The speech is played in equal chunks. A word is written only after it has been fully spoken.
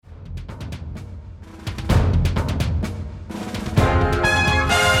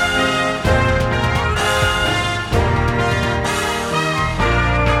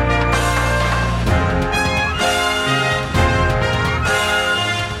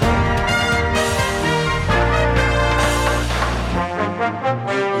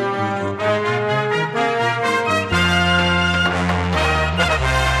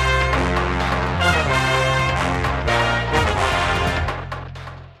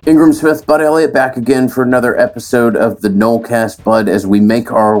Ingram Smith, Bud Elliott, back again for another episode of the Nolecast, Bud, as we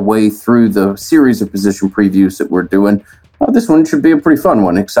make our way through the series of position previews that we're doing. This one should be a pretty fun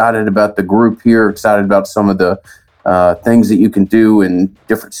one. Excited about the group here, excited about some of the things that you can do in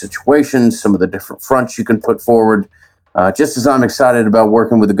different situations, some of the different fronts you can put forward. Just as I'm excited about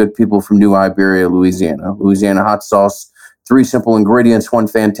working with the good people from New Iberia, Louisiana. Louisiana hot sauce, 3 simple ingredients, 1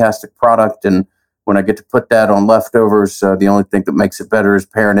 fantastic product, and when I get to put that on leftovers, the only thing that makes it better is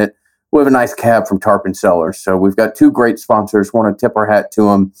pairing it with a nice cab from Tarpon Cellars. So we've got 2 great sponsors. Want to tip our hat to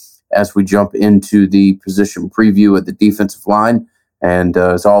them as we jump into the position preview of the defensive line. And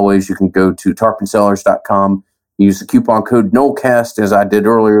as always, you can go to tarponcellars.com, use the coupon code NOLECAST, as I did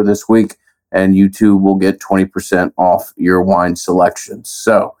earlier this week, and you too will get 20% off your wine selections.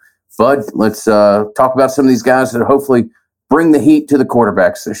 So, Bud, let's talk about some of these guys that hopefully bring the heat to the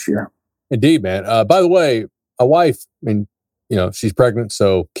quarterbacks this year. Indeed, man. By the way, a wife, she's pregnant,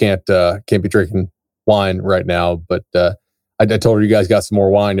 so can't be drinking wine right now. But I told her you guys got some more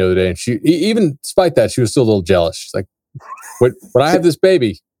wine the other day, and she, even despite that, she was still a little jealous. She's like, when I have this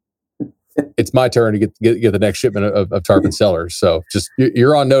baby, it's my turn to get the next shipment of Tarpon Cellars. So just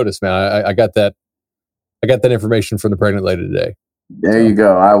you're on notice, man. I got that information from the pregnant lady today. There you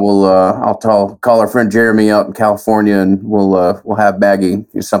go. I will. I'll call our friend Jeremy out in California, and we'll have Maggie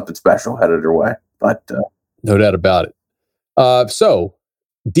do something special headed her way. But no doubt about it. So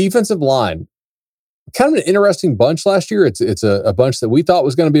defensive line, kind of an interesting bunch last year. It's a bunch that we thought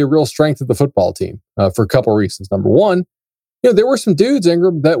was going to be a real strength of the football team for a couple of reasons. Number one, there were some dudes,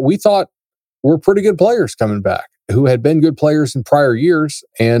 Ingram, that we thought were pretty good players coming back, who had been good players in prior years,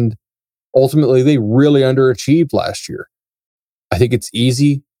 and ultimately they really underachieved last year. I think it's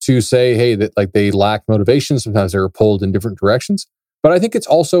easy to say, hey, that like they lack motivation. Sometimes they're pulled in different directions. But I think it's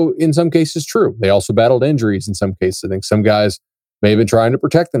also, in some cases, true. They also battled injuries in some cases. I think some guys may have been trying to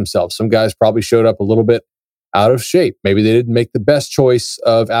protect themselves. Some guys probably showed up a little bit out of shape. Maybe they didn't make the best choice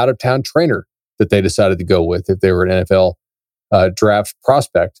of out-of-town trainer that they decided to go with if they were an NFL draft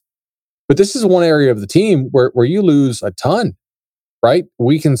prospect. But this is one area of the team where you lose a ton, right?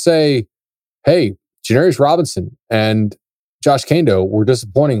 We can say, hey, Janarius Robinson and Josh Kando were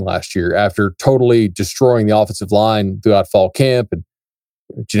disappointing last year after totally destroying the offensive line throughout fall camp. And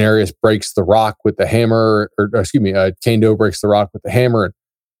Janarius breaks the rock with the hammer, Kando breaks the rock with the hammer. And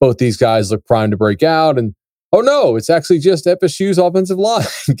both these guys look primed to break out. And oh no, it's actually just FSU's offensive line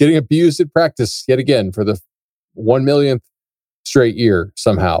getting abused at practice yet again for the 1 millionth straight year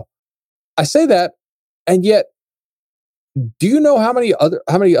somehow. I say that, and yet, do you know how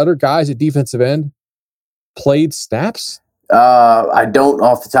many other guys at defensive end played snaps? I don't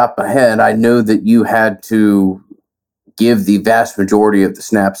off the top of my head. I know that you had to give the vast majority of the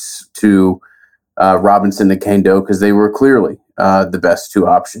snaps to Robinson and Kando because they were clearly the best 2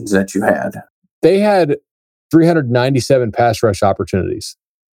 options that you had. They had 397 pass rush opportunities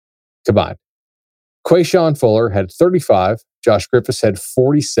combined. Quayshawn Fuller had 35. Josh Griffiths had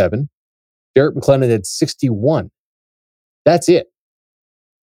 47. Derek McLennan had 61. That's it.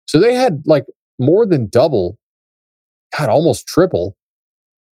 So they had like more than double, almost triple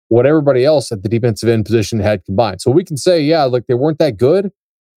what everybody else at the defensive end position had combined. So we can say, yeah, look, they weren't that good.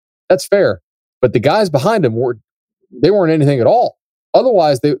 That's fair. But the guys behind them weren't anything at all.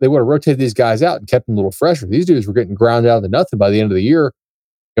 Otherwise, they would have rotated these guys out and kept them a little fresher. These dudes were getting ground out to nothing by the end of the year,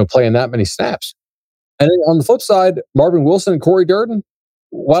 playing that many snaps. And then on the flip side, Marvin Wilson and Corey Durden,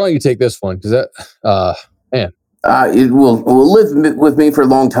 why don't you take this one? Because man. It will live with me for a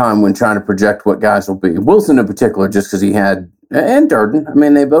long time when trying to project what guys will be. Wilson in particular, just because he had, and Durden, I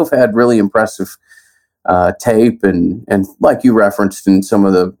mean, they both had really impressive tape. And like you referenced in some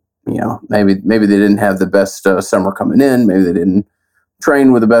of the, maybe they didn't have the best summer coming in. Maybe they didn't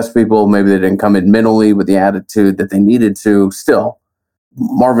train with the best people. Maybe they didn't come in mentally with the attitude that they needed to. Still,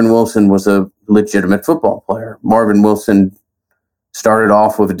 Marvin Wilson was a legitimate football player. Marvin Wilson started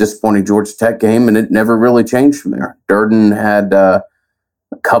off with a disappointing Georgia Tech game, and it never really changed from there. Durden had a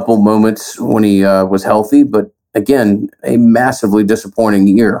couple moments when he was healthy, but again, a massively disappointing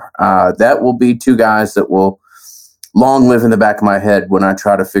year. That will be 2 guys that will long live in the back of my head when I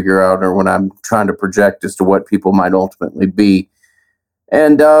try to figure out or when I'm trying to project as to what people might ultimately be.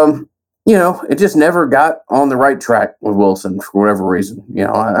 And, it just never got on the right track with Wilson for whatever reason.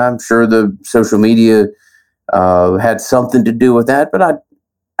 I'm sure the social media had something to do with that, but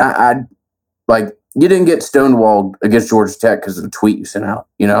I like, you didn't get stonewalled against Georgia Tech because of the tweet you sent out.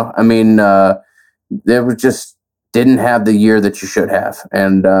 They were just didn't have the year that you should have,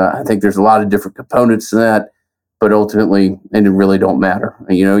 and I think there's a lot of different components to that, but ultimately, it really don't matter.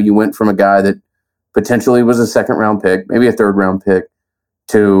 You went from a guy that potentially was a 2nd round pick, maybe a 3rd round pick,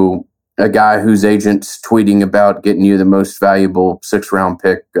 to a guy whose agent's tweeting about getting you the most valuable 6th-round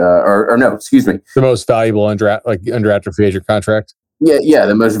pick, or no, excuse me, the most valuable undrafted free agent contract. Yeah,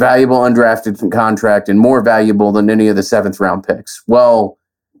 the most valuable undrafted contract and more valuable than any of the 7th-round picks. Well,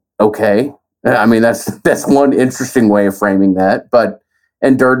 okay. I mean, that's one interesting way of framing that.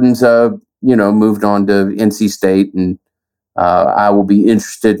 And Durden's, moved on to NC State, and I will be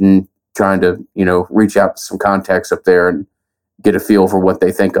interested in trying to, reach out to some contacts up there and get a feel for what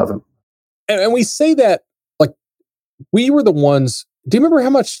they think of him. And we say that like we were the ones. Do you remember how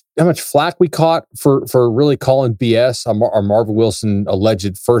much flack we caught for really calling BS on Marvin Wilson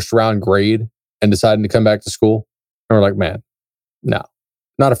alleged 1st-round grade and deciding to come back to school? And we're like, man, no,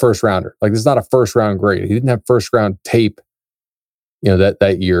 not a 1st-rounder. Like, this is not a 1st-round grade. He didn't have 1st-round tape,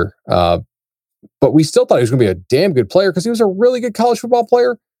 that year. But we still thought he was going to be a damn good player because he was a really good college football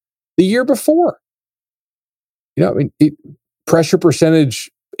player the year before. Pressure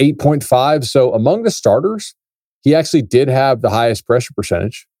percentage 8.5. So among the starters, he actually did have the highest pressure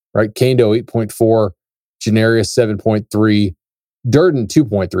percentage, right? Kando 8.4, Janarius 7.3, Durden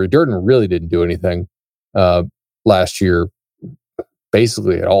 2.3. Durden really didn't do anything last year,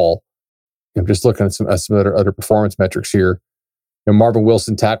 basically at all. I'm just looking at some other performance metrics here. Marvin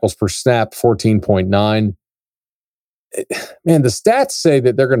Wilson tackles per snap 14.9. Man, the stats say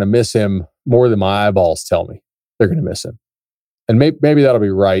that they're going to miss him more than my eyeballs tell me they're going to miss him, and maybe that'll be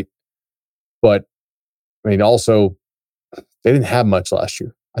right. But I mean, also, they didn't have much last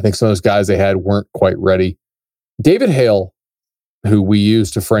year. I think some of those guys they had weren't quite ready. David Hale, who we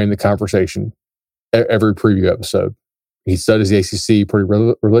use to frame the conversation every preview episode, he studies the ACC pretty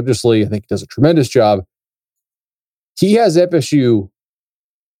religiously. I think he does a tremendous job. He has FSU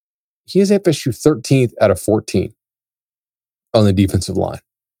 13th out of 14 on the defensive line,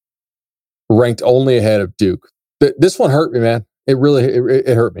 ranked only ahead of Duke. This one hurt me, man. It really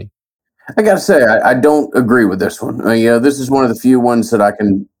it hurt me. I got to say, I don't agree with this one. This is one of the few ones that I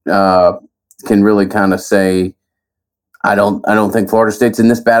can really kind of say I don't think Florida State's in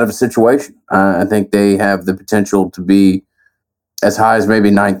this bad of a situation. I think they have the potential to be as high as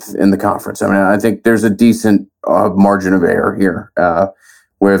maybe 9th in the conference. I mean, I think there's a decent margin of error here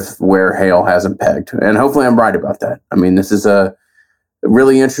with where Hale hasn't pegged, and hopefully I'm right about that. I mean, this is a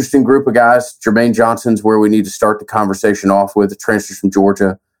really interesting group of guys. Jermaine Johnson's where we need to start the conversation off with, the transfers from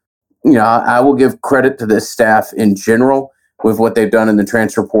Georgia. I will give credit to this staff in general with what they've done in the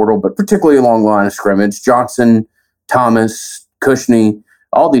transfer portal, but particularly along the line of scrimmage. Johnson, Thomas, Cushney,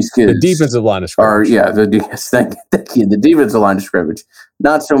 all these kids. The defensive line of scrimmage. Thank you. The defensive line of scrimmage.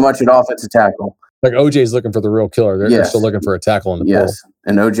 Not so much an offensive tackle. Like OJ's looking for the real killer. They're still looking for a tackle in the portal.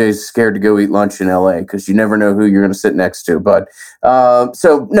 And OJ's scared to go eat lunch in LA because you never know who you're going to sit next to. But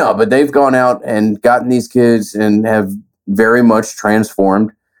but they've gone out and gotten these kids and have very much transformed,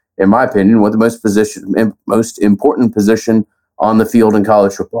 in my opinion, what the most important position on the field in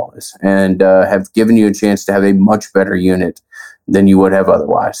college football is, and have given you a chance to have a much better unit than you would have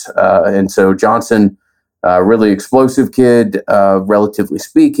otherwise. And so Johnson, really explosive kid, relatively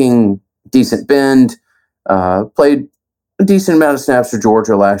speaking, decent bend, played a decent amount of snaps for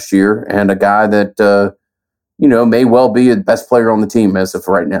Georgia last year, and a guy that, may well be the best player on the team as of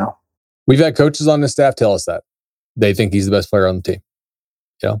right now. We've had coaches on the staff tell us that they think he's the best player on the team.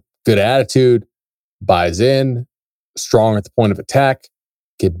 Good attitude, buys in, strong at the point of attack,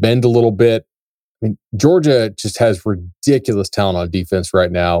 can bend a little bit. I mean, Georgia just has ridiculous talent on defense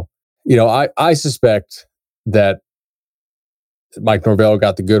right now. I suspect that Mike Norvell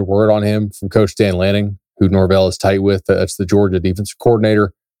got the good word on him from Coach Dan Lanning, who Norvell is tight with. That's the Georgia defensive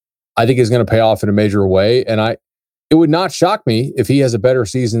coordinator. I think he's going to pay off in a major way. And it would not shock me if he has a better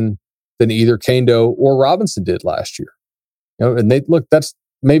season than either Kando or Robinson did last year. And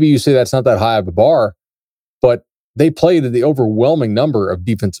maybe you say that's not that high of a bar, but they played the overwhelming number of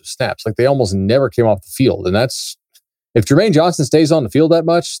defensive snaps. Like, they almost never came off the field. And if Jermaine Johnson stays on the field that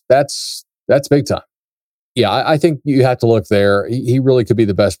much, that's big time. Yeah, I think you have to look there. He really could be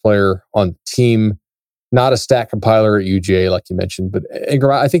the best player on the team, not a stat compiler at UGA, like you mentioned. But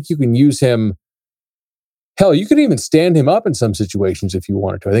Ingram, I think you can use him. Hell, you could even stand him up in some situations if you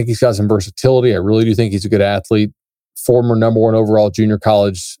wanted to. I think he's got some versatility. I really do think he's a good athlete. Former number 1 overall junior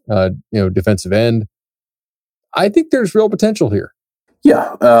college, defensive end. I think there's real potential here.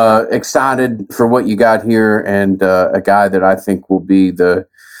 Yeah, excited for what you got here, and a guy that I think will be be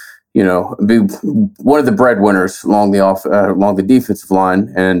one of the breadwinners along the defensive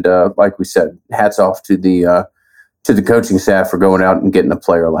line. And like we said, hats off to the coaching staff for going out and getting a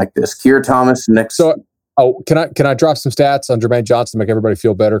player like this. Keir Thomas next. So Oh, can I drop some stats on Jermaine Johnson to make everybody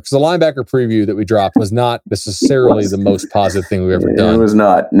feel better? Because the linebacker preview that we dropped was not necessarily the most positive thing we've ever done. It was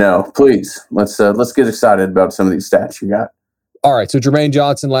not. No, please let's get excited about some of these stats you got. All right, so Jermaine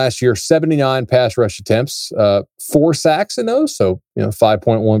Johnson last year, 79 pass rush attempts, 4 sacks in those, so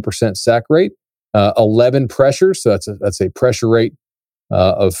 5.1% sack rate, 11 pressures, so that's a pressure rate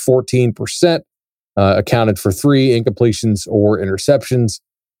of 14%. Accounted for 3 incompletions or interceptions,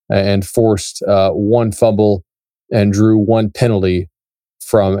 and forced 1 fumble and drew 1 penalty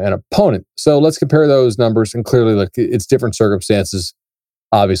from an opponent. So let's compare those numbers. And clearly, like, it's different circumstances,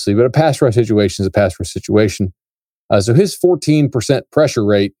 obviously, but a pass rush situation is a pass rush situation. So his 14% pressure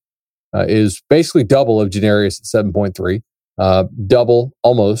rate is basically double of Janarius at 7.3, double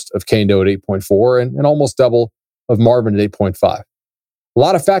almost of Kane Doe at 8.4, and almost double of Marvin at 8.5. A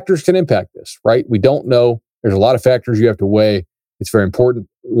lot of factors can impact this, right? We don't know. There's a lot of factors you have to weigh. It's very important.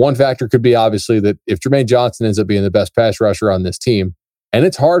 One factor could be obviously that if Jermaine Johnson ends up being the best pass rusher on this team, and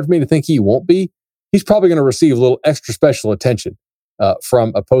it's hard for me to think he won't be, he's probably going to receive a little extra special attention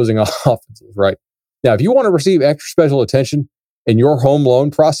from opposing offenses, right? Now, if you want to receive extra special attention in your home loan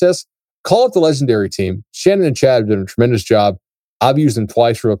process, call up the legendary team. Shannon and Chad have done a tremendous job. I've used them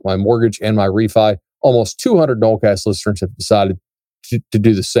twice for my mortgage and my refi. Almost 200 Nolecast listeners have decided to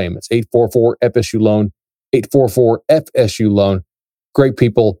do the same. It's 844-FSU-LOAN, 844-FSU-LOAN. Great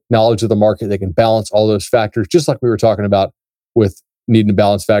people, knowledge of the market. They can balance all those factors, just like we were talking about with needing to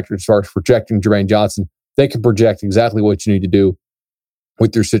balance factors as far as projecting Jermaine Johnson. They can project exactly what you need to do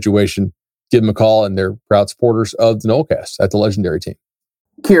with your situation. Give them a call, and they're proud supporters of the Nolecast at the legendary team.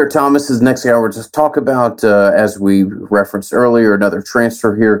 Keir Thomas is next guy we'll just talk about, as we referenced earlier, another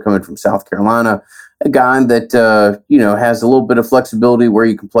transfer here coming from South Carolina. A guy that, has a little bit of flexibility where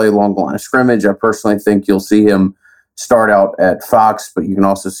you can play along the line of scrimmage. I personally think you'll see him start out at Fox, but you can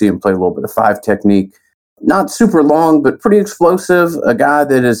also see him play a little bit of 5 technique. Not super long, but pretty explosive. A guy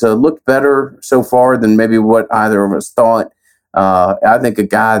that has looked better so far than maybe what either of us thought. I think a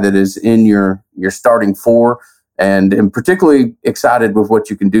guy that is in your starting 4, and I'm particularly excited with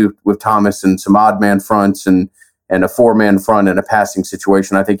what you can do with Thomas and some odd man fronts and a 4-man front in a passing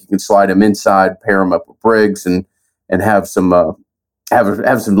situation. I think you can slide him inside, pair him up with Briggs, and have some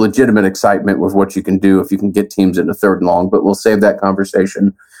have some legitimate excitement with what you can do if you can get teams into 3rd and long. But we'll save that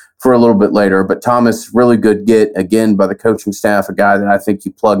conversation for a little bit later. But Thomas, really good get, again, by the coaching staff, a guy that I think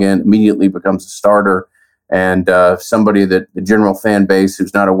you plug in, immediately becomes a starter, and somebody that the general fan base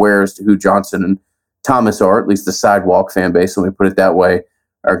who's not aware as to who Johnson and Thomas are, at least the sidewalk fan base, let me put it that way,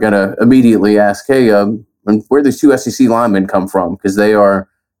 are going to immediately ask, hey, where these 2 SEC linemen come from? Because they are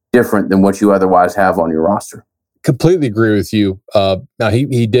different than what you otherwise have on your roster. Completely agree with you. Now,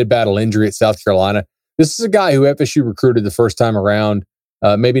 he did battle injury at South Carolina. This is a guy who FSU recruited the first time around,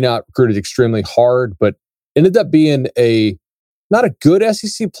 maybe not recruited extremely hard, but ended up being not a good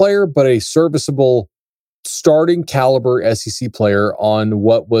SEC player, but a serviceable starting caliber SEC player on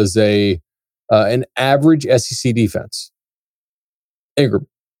what was an average SEC defense. Ingram,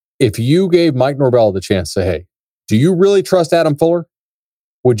 if you gave Mike Norvell the chance to say, hey, do you really trust Adam Fuller?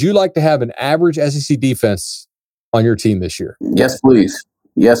 Would you like to have an average SEC defense on your team this year? Yes, please.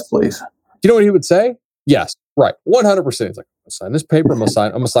 Yes, please. You know what he would say? Yes, right. 100%. He's like, I'm going to sign this paper. I'm going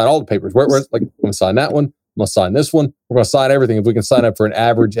to sign all the papers. I'm going to sign that one. I'm going to sign this one. We're going to sign everything if we can sign up for an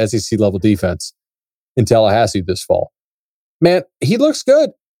average SEC level defense in Tallahassee this fall. Man, he looks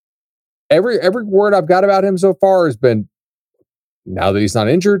good. Every word I've got about him so far has been, now that he's not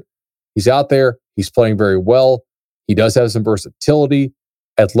injured, he's out there. He's playing very well. He does have some versatility.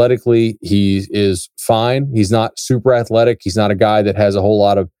 Athletically, he is fine. He's not super athletic. He's not a guy that has a whole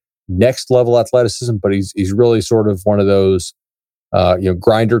lot of next level athleticism, but he's really sort of one of those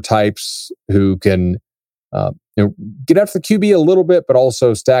grinder types who can get after the QB a little bit, but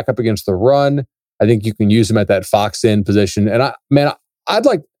also stack up against the run. I think you can use him at that Fox end position. And I'd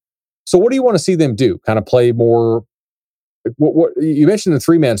like. So, what do you want to see them do? Kind of play more. What you mentioned the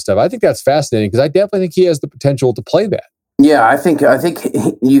 3-man stuff. I think that's fascinating because I definitely think he has the potential to play that. Yeah, I think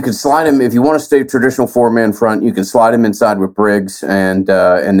you could slide him if you want to stay traditional 4-man front. You can slide him inside with Briggs and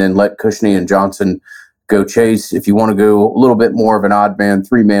then let Cushney and Johnson go chase. If you want to go a little bit more of an odd man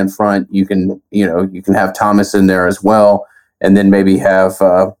 3-man front, you can have Thomas in there as well, and then maybe have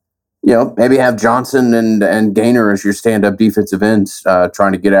Johnson and Gaynor as your stand-up defensive ends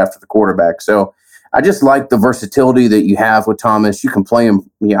trying to get after the quarterback. So I just like the versatility that you have with Thomas. You can play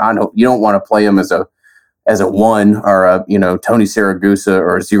him. I know you don't want to play him as a 1 or a Tony Siragusa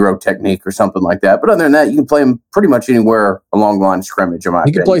or a 0 technique or something like that. But other than that, you can play him pretty much anywhere along the line of scrimmage. In my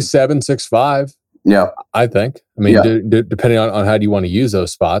opinion, can play 7, 6, 5. Yeah. I think. I mean, depending on how do you want to use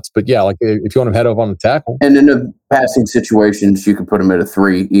those spots. But yeah, like if you want him head up on the tackle. And in the passing situations, you can put him at a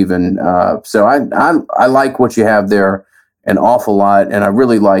 3 even. So I like what you have there an awful lot. And I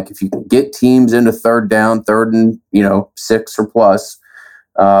really like if you can get teams into third down, third and, 6 or plus,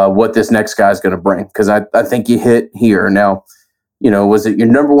 what this next guy's going to bring. Because I think you hit here. Now, was it your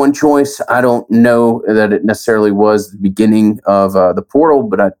number one choice? I don't know that it necessarily was the beginning of the portal,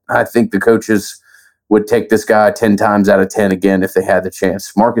 but I think the coaches would take this guy 10 times out of 10 again if they had the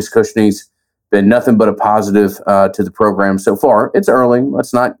chance. Marcus Cushnie's been nothing but a positive to the program so far. It's early.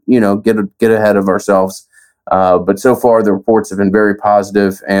 Let's not, get ahead of ourselves. But so far, the reports have been very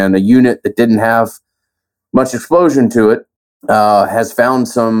positive, and a unit that didn't have much explosion to it has found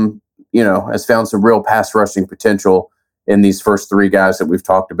some real pass rushing potential in these first 3 guys that we've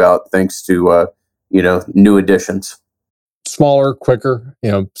talked about, thanks to, new additions. Smaller, quicker,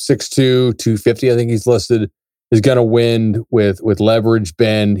 6'2", 250, I think he's listed, is going to win with leverage,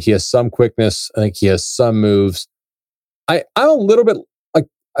 bend. He has some quickness. I think he has some moves. I'm a little bit like,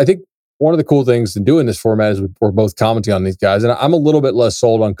 I think one of the cool things in doing this format is we're both commenting on these guys, and I'm a little bit less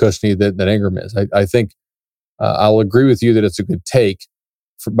sold on Cushnie than Ingram is. I think I'll agree with you that it's a good take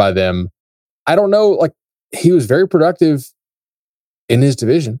by them. I don't know, like, he was very productive in his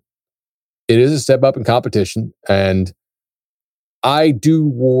division. It is a step up in competition, and I do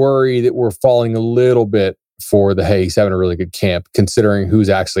worry that we're falling a little bit for the, hey, he's having a really good camp, considering who's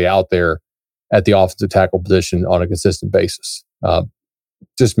actually out there at the offensive tackle position on a consistent basis.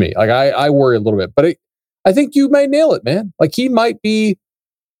 Just me. Like, I worry a little bit, but I think you may nail it, man. Like, he might be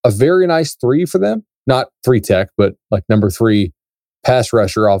a very nice 3 for them. Not 3 tech, but like number 3 pass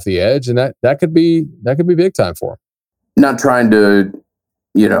rusher off the edge. And that could be big time for him. Not trying to,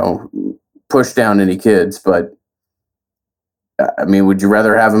 push down any kids, but I mean, would you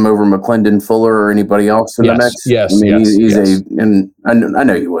rather have him over McClendon, Fuller, or anybody else in the mix? Yes, I mean, yes. and I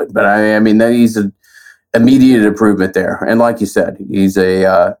know you would, but I mean, he's an immediate improvement there. And like you said, he's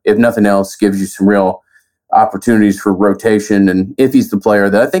if nothing else, gives you some real opportunities for rotation. And if he's the player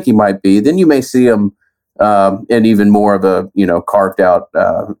that I think he might be, then you may see him in even more of a, carved out,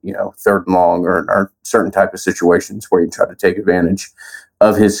 third and long or certain type of situations where you try to take advantage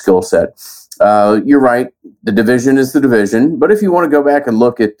of his skill set. You're right. The division is the division. But if you want to go back and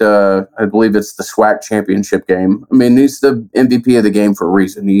look at, I believe it's the SWAC championship game. I mean, he's the MVP of the game for a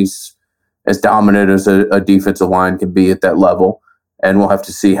reason. He's as dominant as a defensive line can be at that level. And we'll have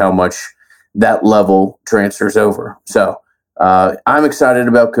to see how much that level transfers over. So I'm excited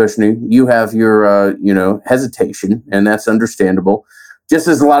about Cushnie. You have your, hesitation, and that's understandable. Just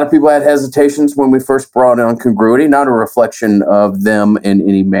as a lot of people had hesitations when we first brought on Congruity, not a reflection of them in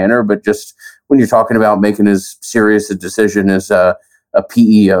any manner, but just when you're talking about making as serious a decision as a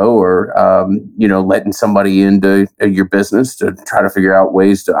PEO or, letting somebody into your business to try to figure out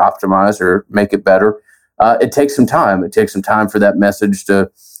ways to optimize or make it better. It takes some time. It takes some time for that message to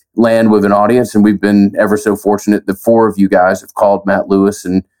land with an audience. And we've been ever so fortunate that 4 of you guys have called Matt Lewis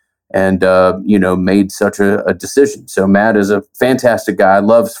and made such a decision. So Matt is a fantastic guy,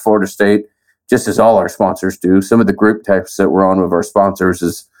 loves Florida State, just as all our sponsors do. Some of the group types that we're on with our sponsors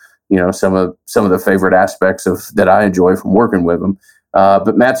is, some of the favorite aspects of that I enjoy from working with them.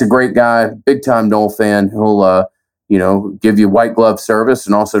 But Matt's a great guy, big time Nole fan. He'll, give you white glove service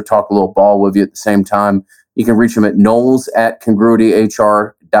and also talk a little ball with you at the same time. You can reach him at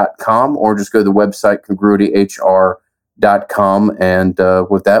knowles@congruityhr.com or just go to the website congruityhr.com. And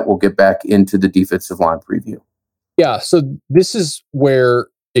with that, we'll get back into the defensive line preview. Yeah, so this is where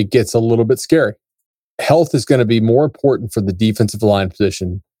it gets a little bit scary. Health is going to be more important for the defensive line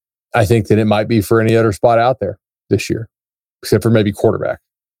position, I think, than it might be for any other spot out there this year, except for maybe quarterback.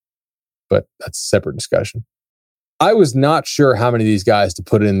 But that's a separate discussion. I was not sure how many of these guys to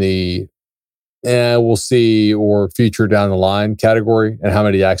put in the we'll see or future down the line category and how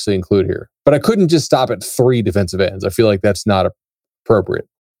many to actually include here. But I couldn't just stop at 3 defensive ends. I feel like that's not appropriate.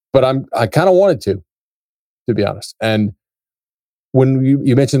 But I kind of wanted to be honest. And when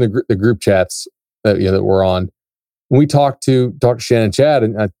you mentioned the group chats that we're on, when we talked to Shannon Chad,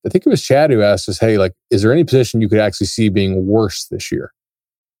 and I think it was Chad who asked us, hey, like, is there any position you could actually see being worse this year?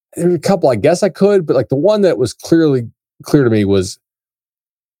 There's a couple, I guess I could, but like the one that was clear to me was,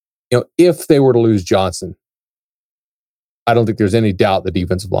 if they were to lose Johnson, I don't think there's any doubt the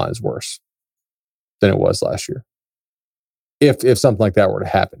defensive line is worse than it was last year. If something like that were to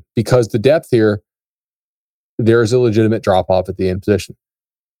happen, because the depth here, there's a legitimate drop off at the end position.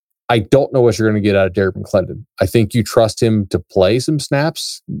 I don't know what you're going to get out of Derek McClendon. I think you trust him to play some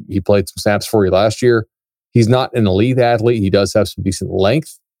snaps. He played some snaps for you last year. He's not an elite athlete. He does have some decent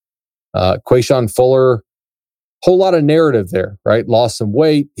length. Quayshawn Fuller, whole lot of narrative there, right? Lost some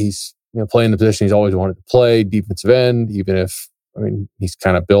weight. He's playing the position he's always wanted to play, defensive end, even if, he's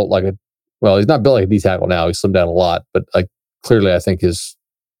kind of built like he's not built like a D tackle now. He's slimmed down a lot, but like clearly I think if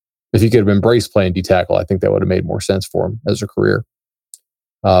he could have embraced playing D tackle, I think that would have made more sense for him as a career.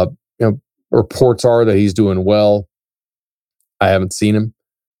 Reports are that he's doing well. I haven't seen him.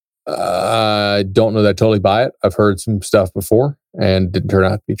 I don't know that I totally buy it. I've heard some stuff before and didn't turn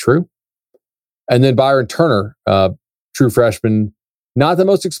out to be true. And then Byron Turner, true freshman, not the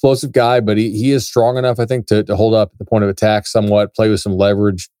most explosive guy, but he is strong enough, I think, to hold up at the point of attack somewhat, play with some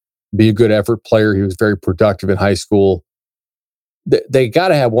leverage, be a good effort player. He was very productive in high school. They got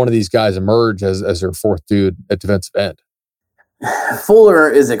to have one of these guys emerge as their fourth dude at defensive end. Fuller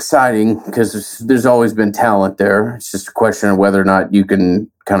is exciting because there's always been talent there. It's just a question of whether or not you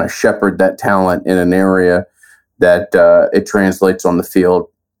can kind of shepherd that talent in an area that it translates on the field.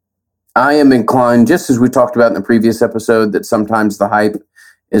 I am inclined, just as we talked about in the previous episode, that sometimes the hype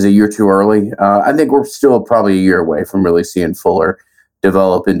is a year too early. I think we're still probably a year away from really seeing Fuller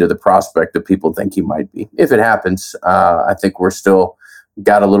develop into the prospect that people think he might be. If it happens, I think we're still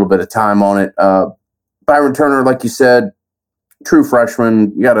got a little bit of time on it. Byron Turner, like you said, true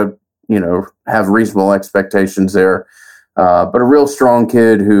freshman, you got to, have reasonable expectations there. But a real strong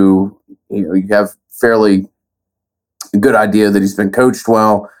kid who, you have fairly good idea that he's been coached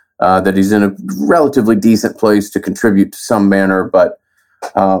well, that he's in a relatively decent place to contribute to some manner. But,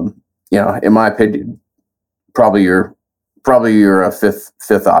 in my opinion, probably your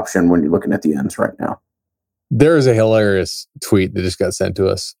fifth option when you're looking at the ends right now. There is a hilarious tweet that just got sent to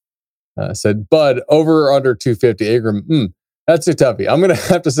us. Said, Bud, over or under 250. Ingram, that's a toughie. I'm going to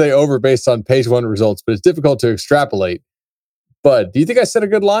have to say over based on page one results, but it's difficult to extrapolate. Bud, do you think I set a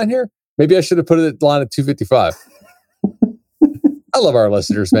good line here? Maybe I should have put it at the line at 255. I love our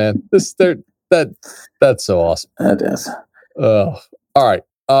listeners, man. That's so awesome. That is. All right.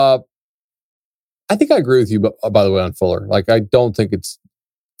 I think I agree with you, by the way, on Fuller. Like, I don't think it's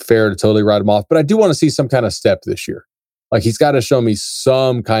fair to totally write him off, but I do want to see some kind of step this year. Like, he's got to show me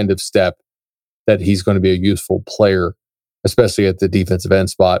some kind of step that he's going to be a useful player, especially at the defensive end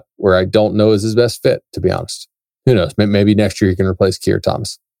spot, where I don't know is his best fit, to be honest. Who knows? Maybe next year he can replace Keir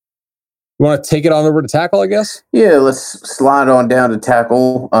Thomas. You want to take it on over to tackle, I guess? Yeah, let's slide on down to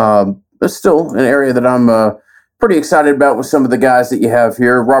tackle. But still an area that I'm pretty excited about with some of the guys that you have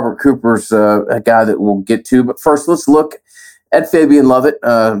here. Robert Cooper's a guy that we'll get to. But first, let's look at Fabian Lovett.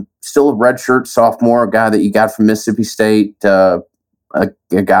 Still a redshirt sophomore, a guy that you got from Mississippi State, a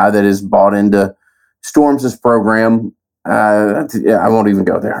guy that is bought into Storms' program. I won't even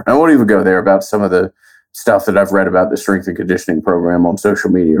go there. I won't even go there about some of the stuff that I've read about the strength and conditioning program on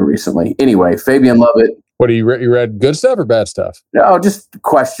social media recently. Anyway, Fabian Lovett. What do you read? Good stuff or bad stuff? No, just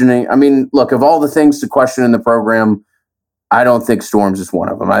questioning. I mean, look, of all the things to question in the program, I don't think Storms is one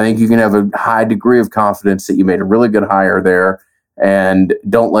of them. I think you can have a high degree of confidence that you made a really good hire there, and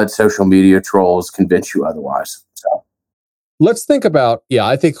don't let social media trolls convince you otherwise. So let's think about,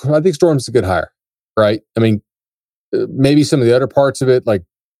 I think Storms is a good hire, right? I mean, maybe some of the other parts of it, like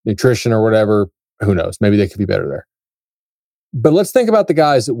nutrition or whatever, who knows? Maybe they could be better there. But let's think about the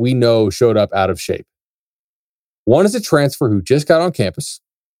guys that we know showed up out of shape. One is a transfer who just got on campus.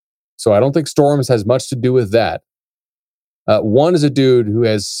 So I don't think Storms has much to do with that. One is a dude who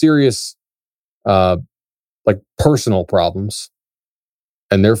has serious personal problems.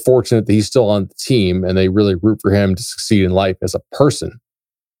 And they're fortunate that he's still on the team and they really root for him to succeed in life as a person.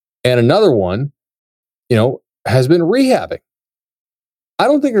 And another one, has been rehabbing. I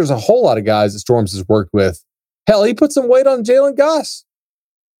don't think there's a whole lot of guys that Storms has worked with. Hell, he put some weight on Jalen Goss.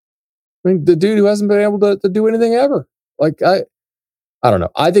 I mean, the dude who hasn't been able to do anything ever. Like, I don't know.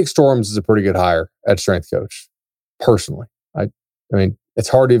 I think Storms is a pretty good hire at strength coach, personally. I mean, it's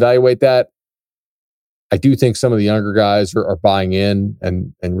hard to evaluate that. I do think some of the younger guys are buying in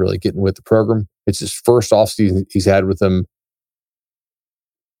and really getting with the program. It's his first offseason he's had with them.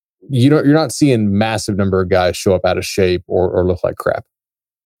 You're not seeing massive number of guys show up out of shape or look like crap.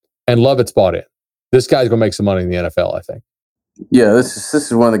 And Lovett's bought in. This guy's going to make some money in the NFL, I think. Yeah, this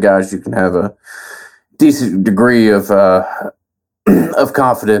is one of the guys you can have a decent degree of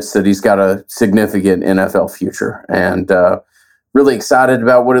confidence that he's got a significant NFL future, and really excited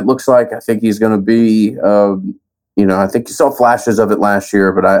about what it looks like. I think he's going to be, I think you saw flashes of it last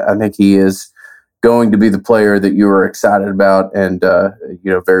year, but I think he is going to be the player that you were excited about, and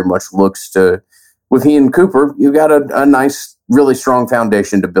very much looks to. With he and Cooper, you got a nice, really strong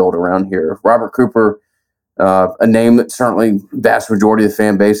foundation to build around here. Robert Cooper, a name that certainly vast majority of the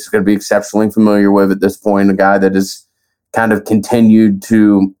fan base is going to be exceptionally familiar with at this point, a guy that has kind of continued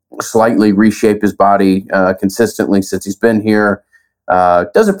to slightly reshape his body consistently since he's been here.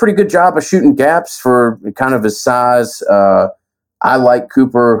 Does a pretty good job of shooting gaps for kind of his size. I like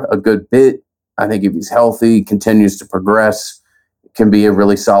Cooper a good bit. I think if he's healthy, continues to progress, can be a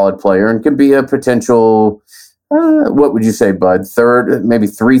really solid player and can be a potential, what would you say, Bud? Third, maybe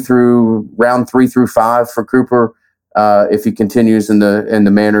round 3 through 5 for Cooper if he continues in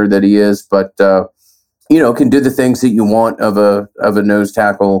the manner that he is. But can do the things that you want of a nose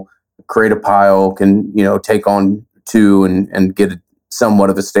tackle, create a pile, can take on 2 and get somewhat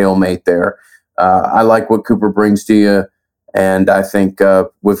of a stalemate there. I like what Cooper brings to you, and I think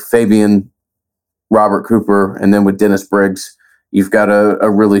with Fabian, Robert Cooper, and then with Dennis Briggs, you've got a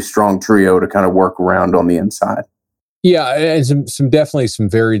really strong trio to kind of work around on the inside. Yeah, and some definitely some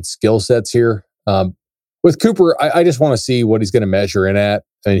varied skill sets here. With Cooper, I just want to see what he's going to measure in at.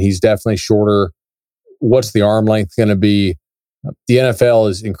 I mean, he's definitely shorter. What's the arm length going to be? The NFL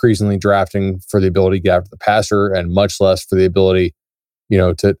is increasingly drafting for the ability to get after the passer and much less for the ability,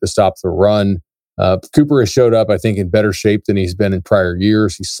 to stop the run. Cooper has showed up, I think, in better shape than he's been in prior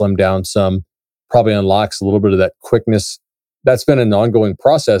years. He's slimmed down some, probably unlocks a little bit of that quickness. That's been an ongoing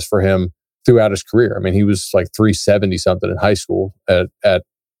process for him throughout his career. I mean, he was like 370 something in high school at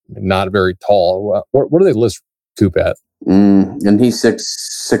not very tall. What do they list Coop at? And he's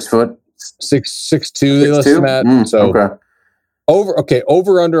 6 foot. 6'2", they list him at. So okay.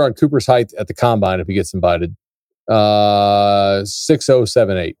 Over under on Cooper's height at the combine if he gets invited. 6'0",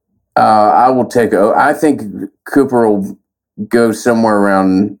 7'8". I will take. I think Cooper will go somewhere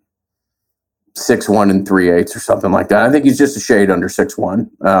around 6'1" and 3/8 or something like that. I think he's just a shade under 6'1",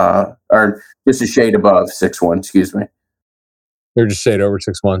 or just a shade above 6'1". Excuse me. They're just shade over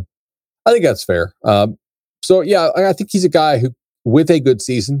 6'1". I think that's fair. So yeah, I think he's a guy who, with a good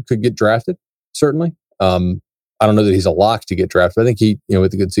season, could get drafted. Certainly. I don't know that he's a lock to get drafted. I think he,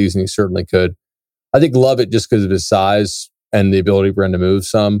 with a good season, he certainly could. I think Lovett, just because of his size and the ability for him to move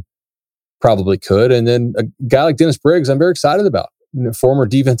some, probably could. And then a guy like Dennis Briggs, I'm very excited about. Former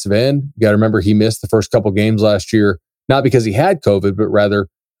defensive end. You got to remember he missed the first couple games last year, not because he had COVID, but rather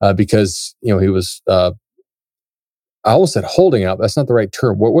because he was. I almost said holding out. That's not the right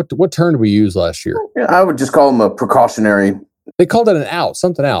term. What term did we use last year? I would just call him a precautionary. They called it an out,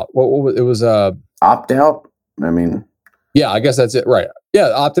 something out. What it was opt out. I mean, yeah, I guess that's it, right? Yeah,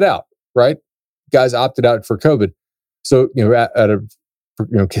 opted out, right? Guys opted out for COVID, so out of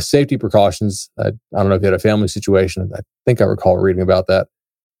safety precautions. I don't know if he had a family situation. I think I recall reading about that.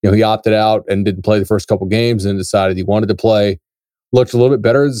 He opted out and didn't play the first couple games, and decided he wanted to play. Looked a little bit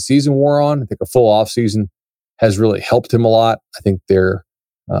better as the season wore on. I think a full off season has really helped him a lot. I think they're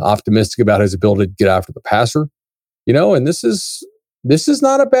optimistic about his ability to get after the passer. And this is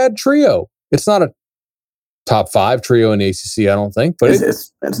not a bad trio. It's not a top 5 trio in the ACC, I don't think, but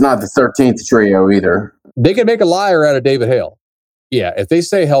it's not the 13th trio either. They can make a liar out of David Hale. Yeah, if they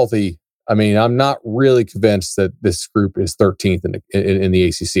stay healthy, I mean, I'm not really convinced that this group is 13th in the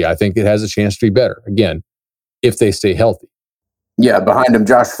ACC. I think it has a chance to be better, again, if they stay healthy. Yeah, behind him,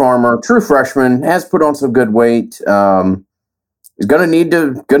 Josh Farmer, true freshman, has put on some good weight. He's gonna need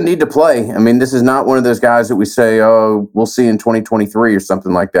to play. I mean, this is not one of those guys that we say, "Oh, we'll see in 2023" or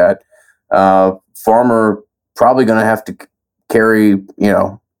something like that. Farmer probably going to have to carry,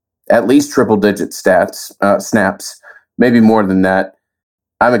 at least triple-digit snaps, maybe more than that.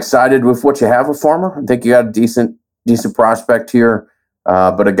 I'm excited with what you have with Farmer. I think you got a decent prospect here,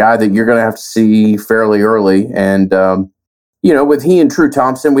 but a guy that you're going to have to see fairly early. And with he and True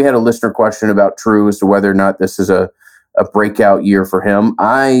Thompson, we had a listener question about True as to whether or not this is a breakout year for him.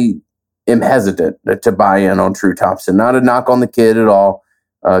 I am hesitant to buy in on True Thompson. Not a knock on the kid at all.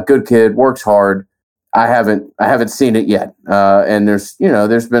 Good kid, works hard. I haven't seen it yet. And there's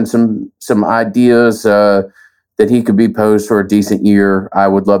been some ideas that he could be posed for a decent year. I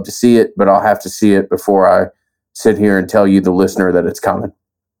would love to see it, but I'll have to see it before I sit here and tell you, the listener, that it's coming.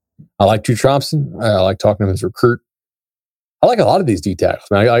 I like True Thompson. I like talking to him as a recruit. I like a lot of these D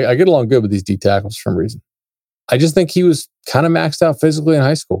tackles. I get along good with these D tackles for some reason. I just think he was kind of maxed out physically in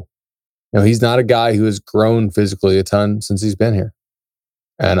high school. He's not a guy who has grown physically a ton since he's been here.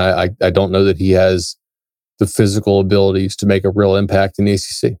 And I don't know that he has the physical abilities to make a real impact in the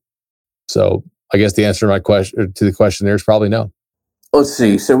ACC. So I guess the answer to the question there is probably no. Let's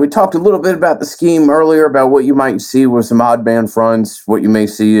see. So we talked a little bit about the scheme earlier, about what you might see with some odd man fronts, what you may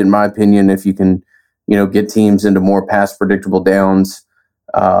see, in my opinion, if you can, get teams into more pass predictable downs.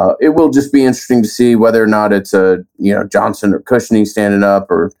 It will just be interesting to see whether or not it's Johnson or Cushney standing up,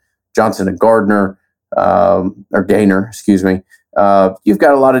 or Johnson and Gardner, or Gaynor, excuse me. You've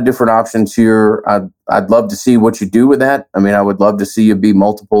got a lot of different options here. I'd love to see what you do with that. I mean, I would love to see you be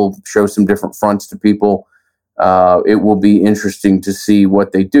multiple, show some different fronts to people. It will be interesting to see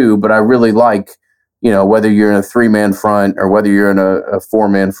what they do, but I really like, whether you're in a 3-man front or whether you're in a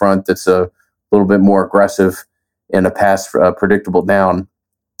 4-man front that's a little bit more aggressive in a pass predictable down.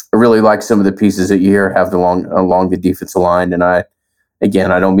 I really like some of the pieces that you here have along the defensive line. And I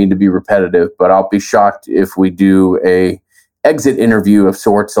don't mean to be repetitive, but I'll be shocked if we do a exit interview of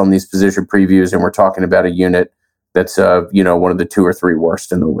sorts on these position previews and we're talking about a unit that's one of the 2 or 3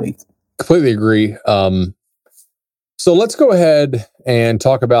 worst in the league. Completely agree. So let's go ahead and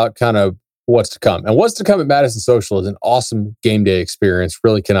talk about kind of what's to come. And what's to come at Madison Social is an awesome game day experience.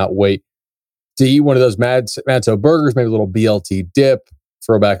 Really cannot wait to eat one of those Madso burgers, maybe a little BLT dip,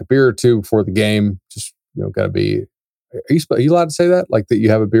 throw back a beer or two before the game. Just, gotta be, are you allowed to say that? Like that you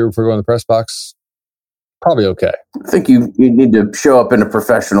have a beer before going to the press box? Probably okay. I think you need to show up in a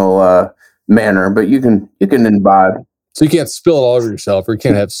professional manner, but you can imbibe. So you can't spill it all over yourself, or you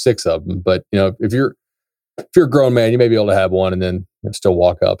can't have 6 of them. But if you're a grown man, you may be able to have one and then still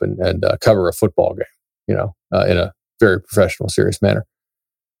walk up and cover a football game, in a very professional, serious manner.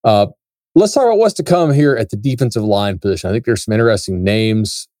 Let's talk about what's to come here at the defensive line position. I think there's some interesting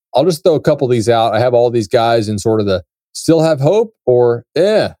names. I'll just throw a couple of these out. I have all these guys in sort of the still have hope or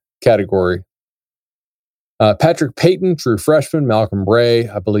category. Patrick Payton, true freshman. Malcolm Bray,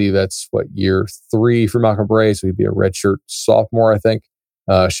 I believe that's year 3 for Malcolm Bray, so he'd be a redshirt sophomore, I think.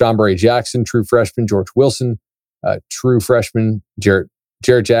 Sean Bray Jackson, true freshman. George Wilson, true freshman. Jarrett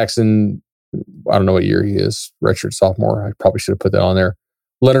Jackson, I don't know what year he is, redshirt sophomore. I probably should have put that on there.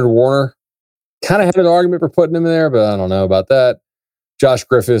 Leonard Warner, kind of had an argument for putting him in there, but I don't know about that. Josh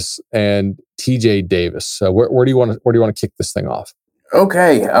Griffiths and TJ Davis. So where do you want to kick this thing off?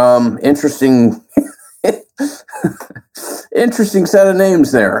 Okay, interesting. Interesting set of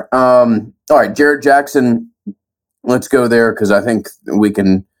names there. All right, Jarrett Jackson. Let's go there because I think we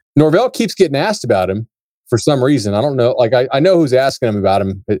can. Norvell keeps getting asked about him for some reason. I don't know. Like I know who's asking him about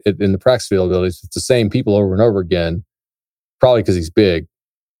him in the practice availabilities. It's the same people over and over again. Probably because he's big.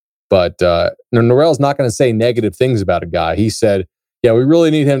 But Norvell's not going to say negative things about a guy. He said, "Yeah, we really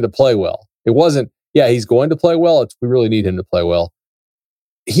need him to play well." It wasn't, "Yeah, he's going to play well." It's, "We really need him to play well."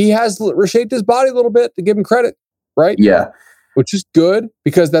 He has reshaped his body a little bit, to give him credit, right? Yeah. Which is good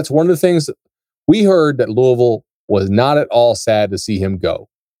because that's one of the things we heard, that Louisville was not at all sad to see him go,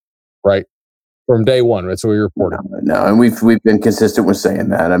 right? From day one. That's what we reported. No, and we've been consistent with saying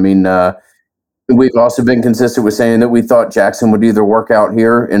that. I mean, we've also been consistent with saying that we thought Jackson would either work out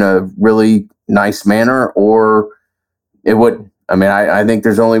here in a really nice manner or it wouldn't. I mean, I think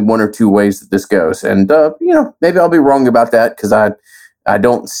there's only 1 or 2 ways that this goes. And, maybe I'll be wrong about that because I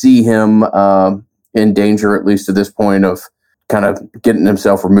don't see him in danger, at least at this point, of kind of getting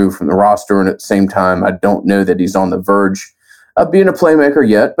himself removed from the roster. And at the same time, I don't know that he's on the verge of being a playmaker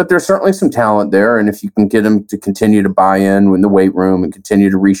yet, but there's certainly some talent there. And if you can get him to continue to buy in the weight room and continue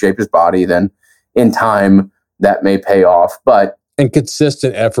to reshape his body, then in time that may pay off. But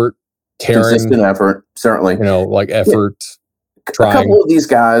consistent effort, caring, consistent effort, certainly, effort. Yeah. Trying. A couple of these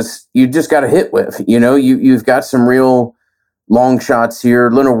guys you just got to hit with. You've got some real long shots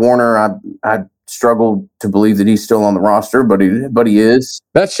here. Leonard Warner, I struggle to believe that he's still on the roster, but he is.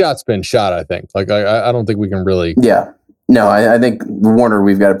 That shot's been shot, I think. Like I don't think we can really. Yeah. No, I think Warner,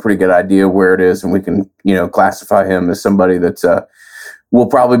 we've got a pretty good idea where it is, and we can, classify him as somebody that's will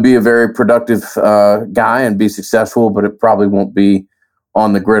probably be a very productive guy and be successful, but it probably won't be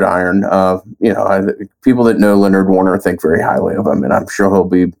on the gridiron. People that know Leonard Warner think very highly of him, and I'm sure he'll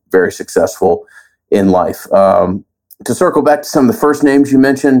be very successful in life. To circle back to some of the first names you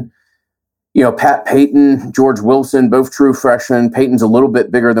mentioned, Pat Payton, George Wilson, both true freshmen. Payton's a little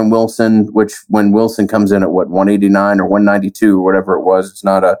bit bigger than Wilson, which when Wilson comes in at 189 or 192 or whatever it was, it's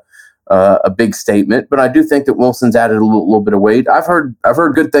not a big statement. But I do think that Wilson's added a little bit of weight. I've heard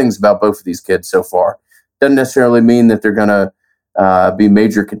good things about both of these kids so far. Doesn't necessarily mean that they're going to be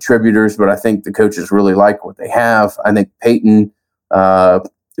major contributors, but I think the coaches really like what they have. I think Payton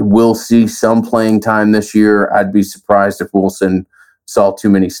will see some playing time this year. I'd be surprised if Wilson saw too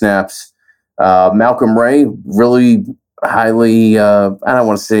many snaps. Malcolm Ray, really highly, I don't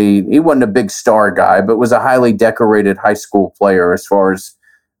want to say he wasn't a big star guy, but was a highly decorated high school player as far as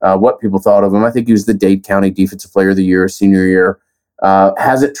what people thought of him. I think he was the Dade County Defensive Player of the Year, senior year.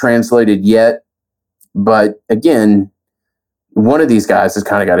 Hasn't translated yet, but again, one of these guys has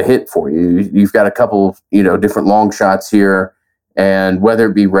kind of got a hit for you. You've got a couple, different long shots here, and whether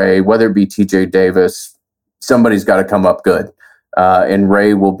it be Ray, whether it be TJ Davis, somebody's got to come up good. And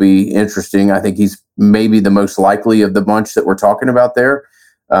Ray will be interesting. I think he's maybe the most likely of the bunch that we're talking about there.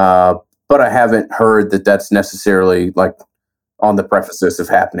 But I haven't heard that that's necessarily like on the precipice of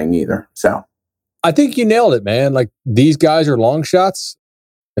happening either. So I think you nailed it, man. Like, these guys are long shots.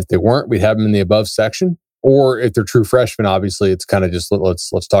 If they weren't, we'd have them in the above section. Or if they're true freshmen, obviously it's kind of just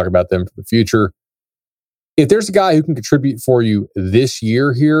let's talk about them for the future. If there's a guy who can contribute for you this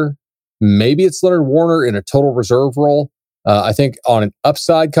year here, maybe it's Leonard Warner in a total reserve role. I think on an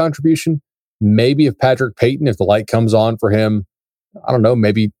upside contribution, maybe if Patrick Payton, if the light comes on for him, I don't know,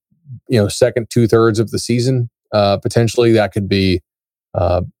 maybe, second 2/3 of the season, potentially that could be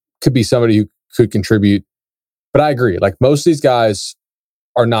somebody who could contribute. But I agree, like, most of these guys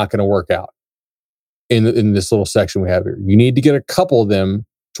are not going to work out in this little section we have here. You need to get a couple of them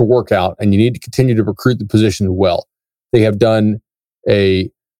to work out, and you need to continue to recruit the position well. They have done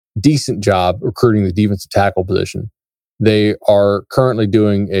a decent job recruiting the defensive tackle position. They are currently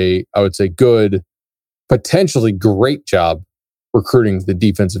doing I would say, good, potentially great job recruiting the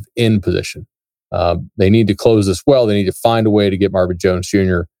defensive end position. They need to close this well. They need to find a way to get Marvin Jones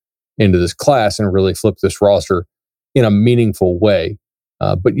Jr. into this class and really flip this roster in a meaningful way.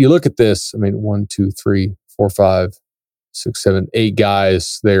 But you look at this, I mean, 1, 2, 3, 4, 5, 6, 7, 8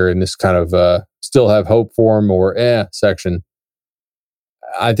 guys there in this kind of still have hope for them or section.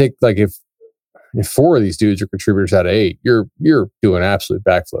 I think, like, if 4 of these dudes are contributors out of 8, you're doing absolute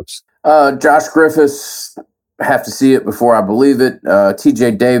backflips. Josh Griffiths, have to see it before I believe it.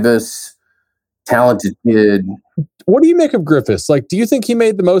 TJ Davis, talented kid. What do you make of Griffiths? Like, do you think he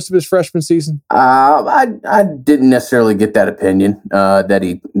made the most of his freshman season? I didn't necessarily get that opinion that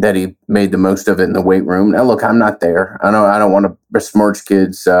he made the most of it in the weight room. Now, look, I'm not there. I don't want to besmirch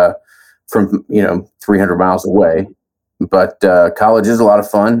kids from 300 miles away, but college is a lot of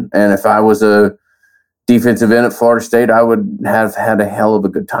fun. And if I was a defensive end at Florida State, I would have had a hell of a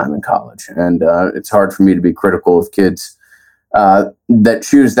good time in college. And it's hard for me to be critical of kids that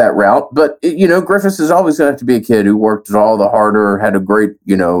choose that route. But, Griffiths is always going to have to be a kid who worked all the harder, had a great,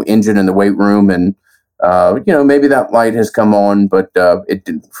 engine in the weight room. And, maybe that light has come on, but it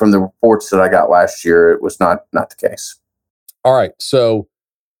didn't, from the reports that I got last year, it was not the case. All right. So,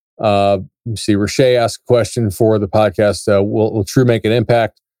 let's see, Rashay asked a question for the podcast. Will True make an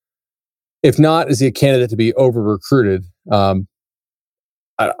impact? If not, is he a candidate to be over-recruited? I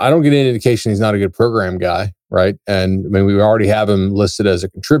don't get any indication he's not a good program guy, right? And I mean, we already have him listed as a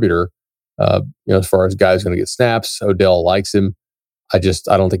contributor. As far as guys going to get snaps, Odell likes him. I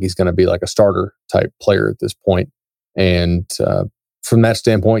don't think he's going to be like a starter type player at this point. And from that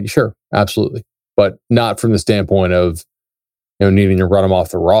standpoint, sure, absolutely, but not from the standpoint of needing to run him off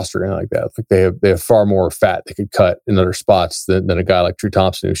the roster or anything like that. Like, they have far more fat they could cut in other spots than a guy like Drew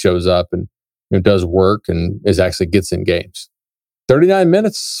Thompson, who shows up and does work and actually gets in games. 39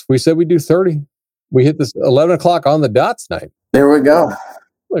 minutes. We said we'd do 30. We hit this 11 o'clock on the dot tonight. There we go.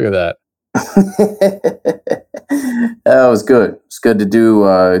 Look at that. That was good. It's good to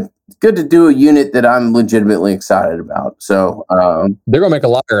do. Good to do a unit that I'm legitimately excited about. So they're gonna make a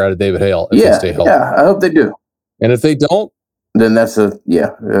liar out of David Hale if they stay healthy. Yeah, I hope they do. And if they don't, then that's a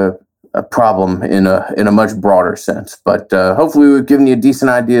problem in a much broader sense. But hopefully we've given you a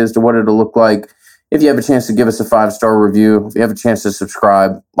decent idea as to what it'll look like. If you have a chance to give us a 5-star review, if you have a chance to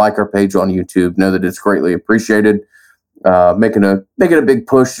subscribe, like our page on YouTube, know that it's greatly appreciated. Making a big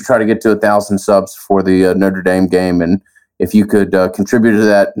push to try to get to 1,000 subs for the Notre Dame game. And if you could contribute to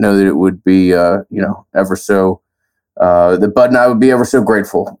that, know that it would be, ever so, that Bud and I would be ever so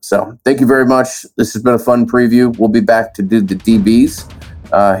grateful. So thank you very much. This has been a fun preview. We'll be back to do the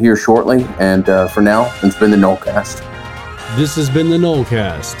DBs here shortly. And for now, it's been the Nolecast. This has been the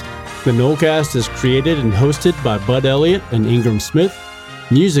Nolecast. The Nolecast is created and hosted by Bud Elliott and Ingram Smith,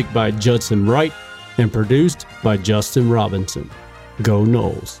 music by Judson Wright, and produced by Justin Robinson. Go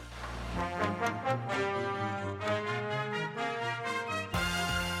Noles.